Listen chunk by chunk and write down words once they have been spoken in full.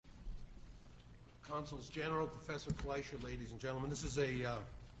Consuls General, Professor Fleischer, ladies and gentlemen. This is a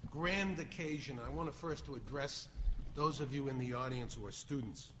grand occasion. I want to first to address those of you in the audience who are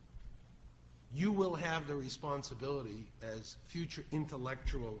students. You will have the responsibility as future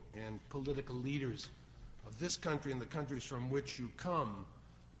intellectual and political leaders of this country and the countries from which you come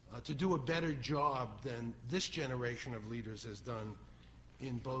to do a better job than this generation of leaders has done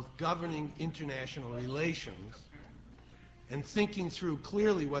in both governing international relations and thinking through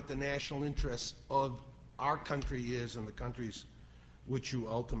clearly what the national interests of our country is and the countries which you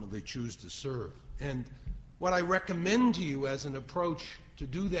ultimately choose to serve. And what I recommend to you as an approach to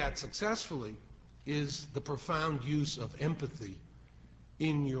do that successfully is the profound use of empathy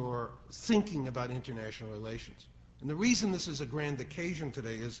in your thinking about international relations. And the reason this is a grand occasion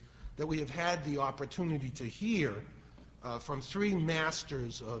today is that we have had the opportunity to hear from three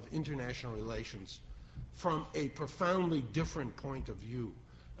masters of international relations from a profoundly different point of view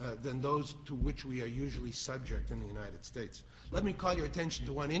than those to which we are usually subject in the United States. Let me call your attention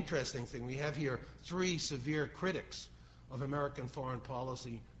to one interesting thing. We have here three severe critics of American foreign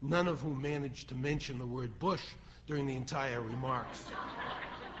policy, none of whom managed to mention the word Bush during the entire remarks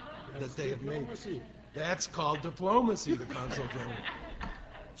that they have made. That's called diplomacy, the Consul General.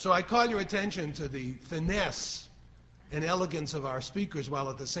 So I call your attention to the finesse and elegance of our speakers while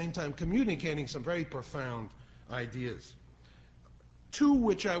at the same time communicating some very profound ideas. Two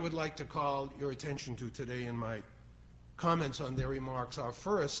which I would like to call your attention to today in my comments on their remarks are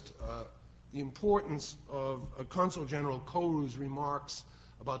first, the importance of Consul General Kourou's remarks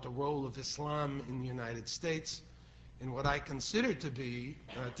about the role of Islam in the United States and what I consider to be,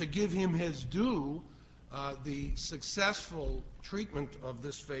 to give him his due, the successful treatment of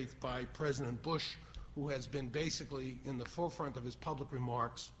this faith by President Bush, who has been basically in the forefront of his public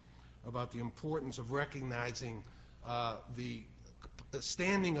remarks about the importance of recognizing the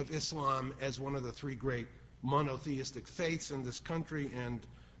standing of Islam as one of the three great monotheistic faiths in this country and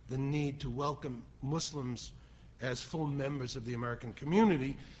the need to welcome Muslims as full members of the American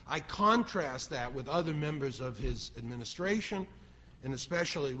community. I contrast that with other members of his administration, and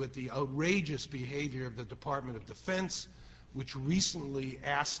especially with the outrageous behavior of the Department of Defense, which recently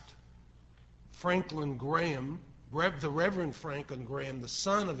asked Franklin Graham, the Reverend Franklin Graham, the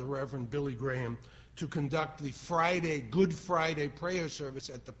son of the Reverend Billy Graham, to conduct the Good Friday prayer service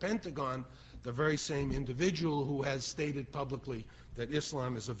at the Pentagon, the very same individual who has stated publicly that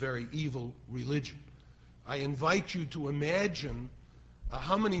Islam is a very evil religion. I invite you to imagine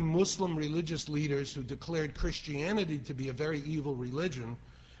how many Muslim religious leaders who declared Christianity to be a very evil religion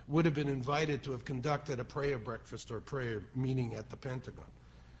would have been invited to have conducted a prayer breakfast or prayer meeting at the Pentagon.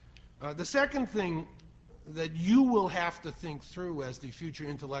 The second thing that you will have to think through as the future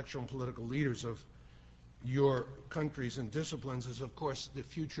intellectual and political leaders of your countries and disciplines is, of course, the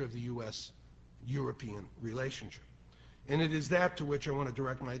future of the U.S.-European relationship. And it is that to which I want to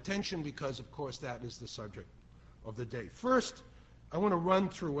direct my attention because, of course, that is the subject of the day. First, I want to run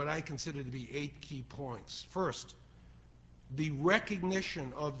through what I consider to be 8 key points. First, the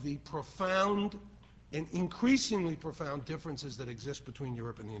recognition of the profound and increasingly profound differences that exist between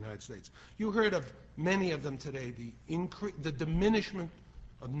Europe and the United States. You heard of many of them today, the diminishment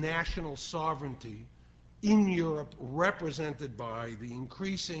of national sovereignty in Europe represented by the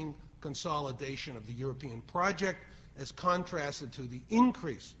increasing consolidation of the European project as contrasted to the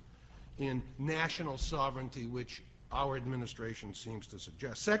increase in national sovereignty which our administration seems to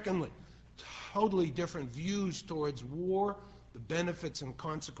suggest. Secondly, totally different views towards war, the benefits and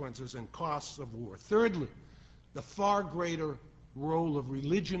consequences and costs of war. Thirdly, the far greater role of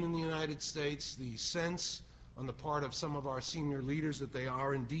religion in the United States, the sense on the part of some of our senior leaders that they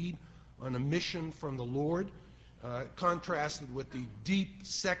are indeed on a mission from the Lord, contrasted with the deep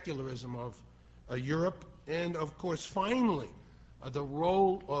secularism of Europe. And of course, finally, the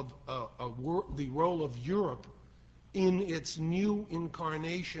role of Europe in its new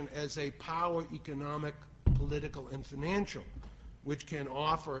incarnation as a power, economic, political, and financial, which can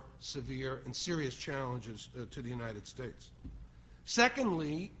offer severe and serious challenges to the United States.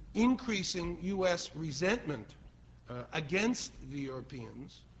 Secondly, increasing U.S. resentment against the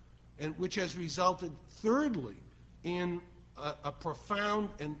Europeans, and which has resulted, thirdly, in a profound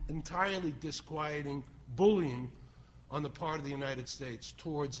and entirely disquieting bullying on the part of the United States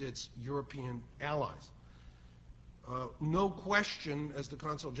towards its European allies. No question, as the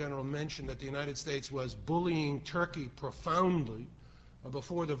Consul General mentioned, that the United States was bullying Turkey profoundly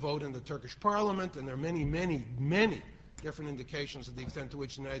before the vote in the Turkish parliament, and there are many, many, many different indications of the extent to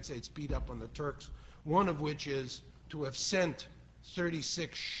which the United States beat up on the Turks, one of which is to have sent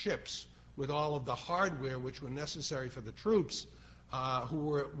 36 ships with all of the hardware which were necessary for the troops who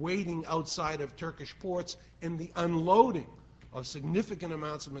were waiting outside of Turkish ports, and the unloading of significant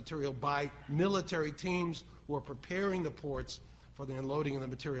amounts of material by military teams who were preparing the ports for the unloading of the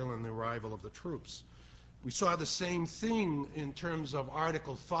material and the arrival of the troops. We saw the same thing in terms of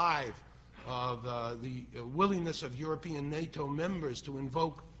Article 5 of the willingness of European NATO members to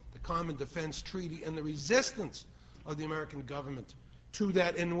invoke the Common Defense Treaty and the resistance of the American government to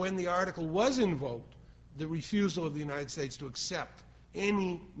that. And when the article was invoked, the refusal of the United States to accept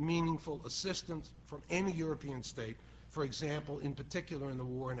any meaningful assistance from any European state, for example, in particular in the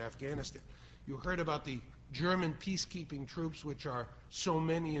war in Afghanistan. You heard about the German peacekeeping troops, which are so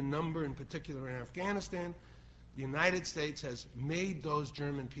many in number, in particular in Afghanistan. The United States has made those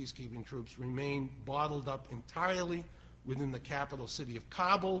German peacekeeping troops remain bottled up entirely within the capital city of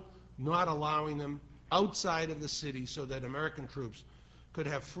Kabul, not allowing them outside of the city so that American troops could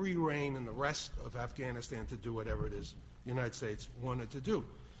have free rein in the rest of Afghanistan to do whatever it is the United States wanted to do.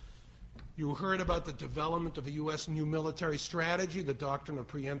 You heard about the development of a U.S. new military strategy, the doctrine of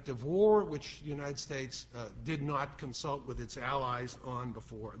preemptive war, which the United States did not consult with its allies on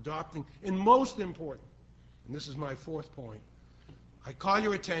before adopting. And most important, and this is my fourth point, I call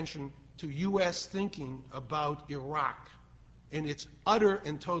your attention to U.S. thinking about Iraq and its utter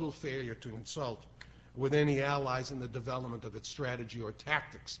and total failure to consult with any allies in the development of its strategy or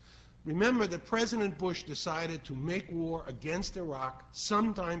tactics. Remember that President Bush decided to make war against Iraq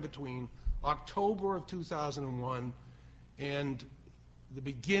sometime between October of 2001 and the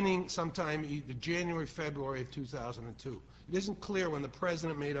beginning, sometime either January, February of 2002. It isn't clear when the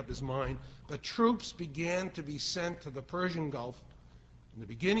president made up his mind, but troops began to be sent to the Persian Gulf in the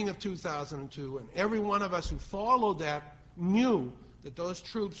beginning of 2002, and every one of us who followed that knew that those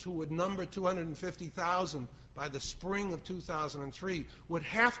troops, who would number 250,000 by the spring of 2003, would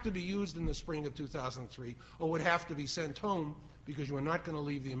have to be used in the spring of 2003, or would have to be sent home, because you were not going to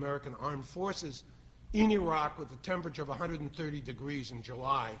leave the American armed forces in Iraq with a temperature of 130 degrees in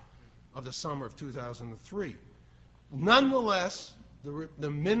July of the summer of 2003. Nonetheless, the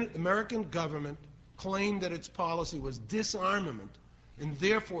American government claimed that its policy was disarmament, and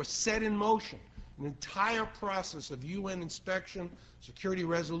therefore set in motion an entire process of UN inspection, Security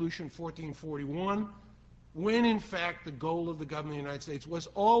Resolution 1441, when in fact the goal of the government of the United States was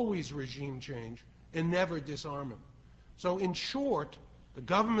always regime change and never disarmament. So in short, the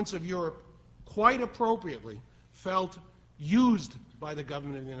governments of Europe quite appropriately felt used by the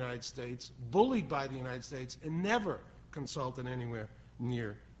government of the United States, bullied by the United States, and never consulted anywhere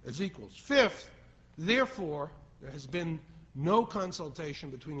near as equals. Fifth, therefore, there has been no consultation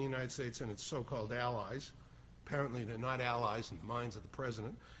between the United States and its so-called allies. Apparently they're not allies in the minds of the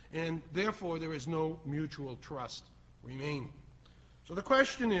president, and therefore there is no mutual trust remaining. So the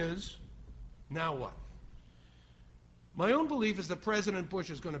question is, now what? My own belief is that President Bush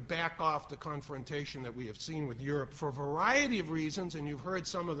is going to back off the confrontation that we have seen with Europe for a variety of reasons, and you've heard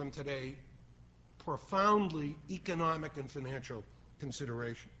some of them today, profoundly economic and financial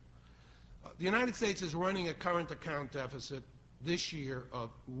consideration. The United States is running a current account deficit this year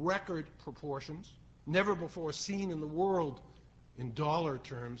of record proportions, never before seen in the world in dollar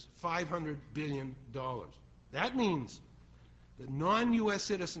terms, $500 billion. That means that non-U.S.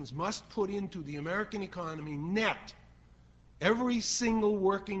 citizens must put into the American economy net every single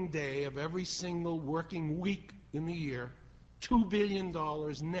working day of every single working week in the year, $2 billion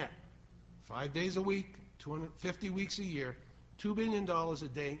net. 5 days a week, 250 weeks a year, $2 billion a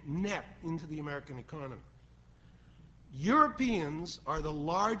day net into the American economy. Europeans are the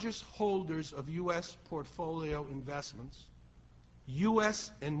largest holders of U.S. portfolio investments.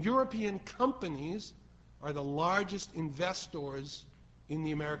 U.S. and European companies are the largest investors in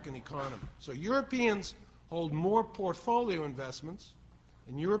the American economy. So Europeans hold more portfolio investments,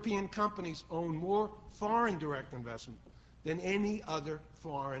 and European companies own more foreign direct investment than any other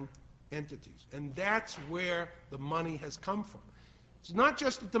foreign entities. And that's where the money has come from. It's not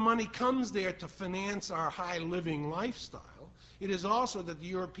just that the money comes there to finance our high living lifestyle. It is also that the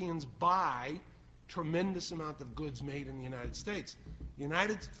Europeans buy tremendous amount of goods made in the United States.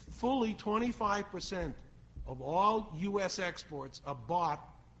 Fully 25% of all U.S. exports are bought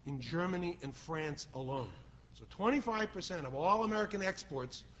in Germany and France alone. So 25% of all American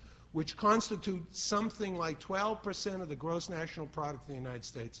exports, which constitute something like 12% of the gross national product of the United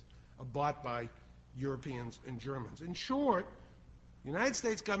States, are bought by Europeans and Germans. In short, the United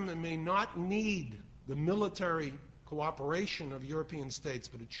States government may not need the military cooperation of European states,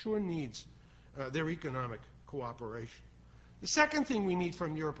 but it sure needs their economic cooperation. The second thing we need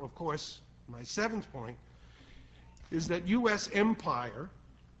from Europe, of course, my seventh point, is that U.S. empire,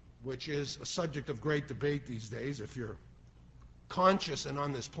 which is a subject of great debate these days, if you're conscious and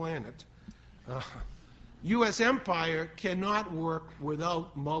on this planet, U.S. empire cannot work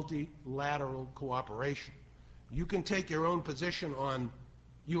without multilateral cooperation. You can take your own position on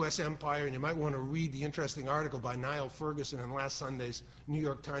U.S. empire, and you might want to read the interesting article by Niall Ferguson in last Sunday's New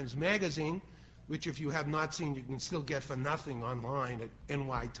York Times Magazine, which if you have not seen, you can still get for nothing online at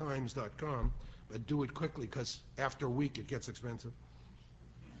nytimes.com, but do it quickly because after a week it gets expensive.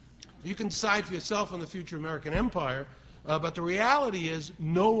 You can decide for yourself on the future American empire, but the reality is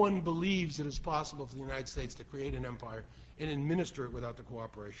no one believes it is possible for the United States to create an empire and administer it without the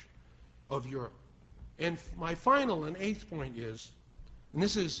cooperation of Europe. And my final and eighth point is, and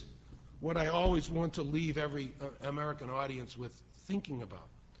this is what I always want to leave every American audience with thinking about,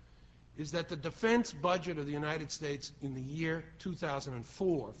 is that the defense budget of the United States in the year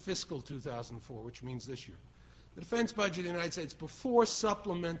 2004, fiscal 2004, which means this year, the defense budget of the United States before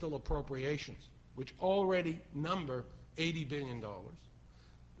supplemental appropriations, which already number $80 billion.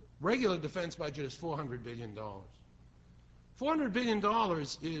 Regular defense budget is $400 billion. $400 billion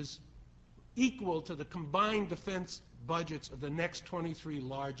is equal to the combined defense budgets of the next 23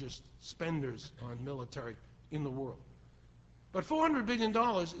 largest spenders on military in the world. But $400 billion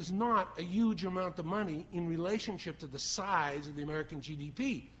is not a huge amount of money in relationship to the size of the American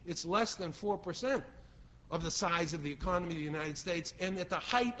GDP. It's less than 4% of the size of the economy of the United States, and at the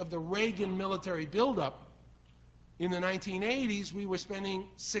height of the Reagan military buildup in the 1980s, we were spending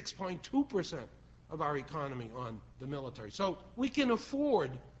 6.2% of our economy on the military. So we can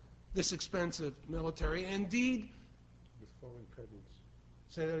afford this expensive military. Indeed, with foreign credits.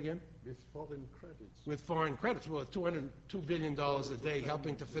 Say that again? With foreign credits. With foreign credits. Well, $202 billion a day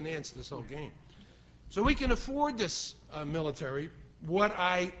helping to finance this whole game. So we can afford this military. What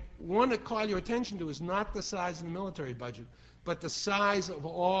I want to call your attention to is not the size of the military budget, but the size of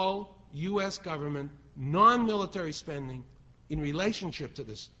all U.S. government non-military spending in relationship to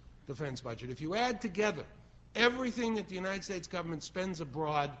this defense budget. If you add together everything that the United States government spends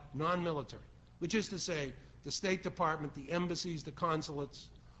abroad non-military, which is to say the State Department, the embassies, the consulates,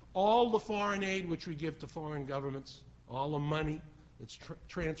 all the foreign aid which we give to foreign governments, all the money that's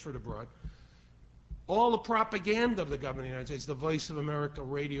transferred abroad, all the propaganda of the government of the United States, the Voice of America,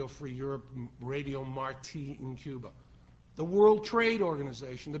 Radio Free Europe, Radio Marti in Cuba, the World Trade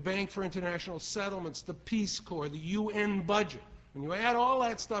Organization, the Bank for International Settlements, the Peace Corps, the UN budget. When you add all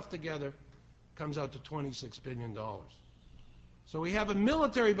that stuff together, it comes out to $26 billion. So we have a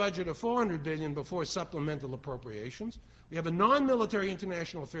military budget of $400 billion before supplemental appropriations. We have a non-military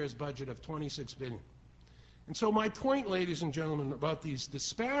international affairs budget of $26 billion. And so my point, ladies and gentlemen, about these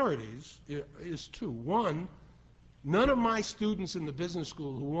disparities is two. One, none of my students in the business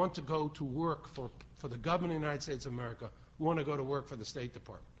school who want to go to work for the government of the United States of America want to go to work for the State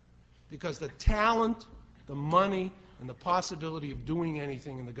Department. Because the talent, the money, and the possibility of doing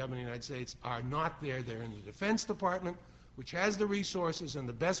anything in the government of the United States are not there. They're in the Defense Department, which has the resources and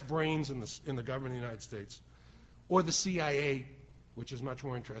the best brains in the government of the United States, or the CIA, which is much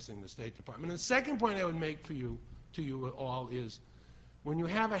more interesting than the State Department. And the second point I would make to you all is, when you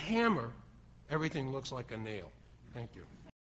have a hammer, everything looks like a nail. Thank you.